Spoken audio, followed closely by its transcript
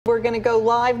we're going to go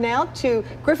live now to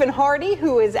Griffin Hardy,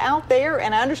 who is out there,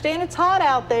 and I understand it's hot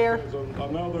out there. There's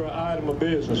another item of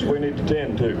business we need to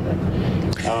tend to.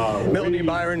 Melanie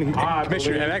Byron,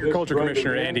 Agriculture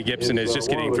Commissioner Andy Gibson is just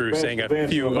getting through saying a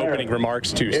few opening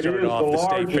remarks to start off the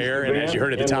state fair, and as you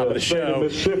heard at the top of the show,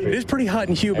 it is pretty hot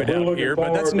and humid out here,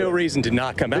 but that's no reason to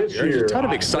not come out here. There's a ton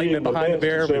of excitement behind the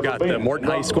fair. We've got the Morton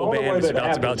High School band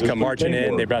that's about to come marching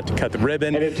in. They're about to cut the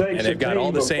ribbon, and they've got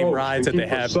all the same rides that they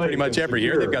have pretty much every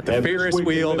year. They've got the Ferris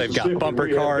wheel, they've got bumper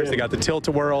cars, they got the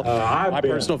tilt-a-whirl. My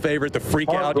personal favorite, the freak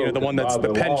out, the one that's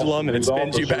the pendulum, and it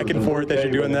spins you back and forth as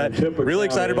you're doing that. Really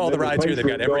excited about all the rides here. They've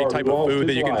got every type of food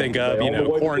that you can think of,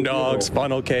 corn dogs,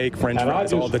 funnel cake, french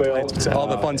fries, all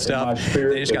the fun stuff.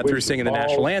 They just got through singing the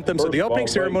national anthem. So the opening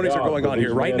ceremonies are going on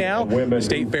here right now. The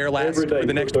state fair lasts for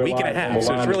the next week and a half.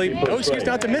 So it's really no excuse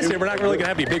not to miss it. We're not really going to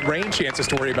have any big rain chances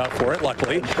to worry about for it,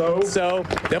 luckily. So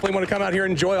definitely want to come out here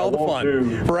and enjoy all the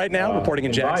fun. For right now, reporting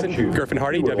in Jackson, Griffin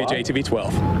Hardy, WJTV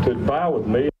 12. To buy with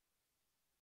me.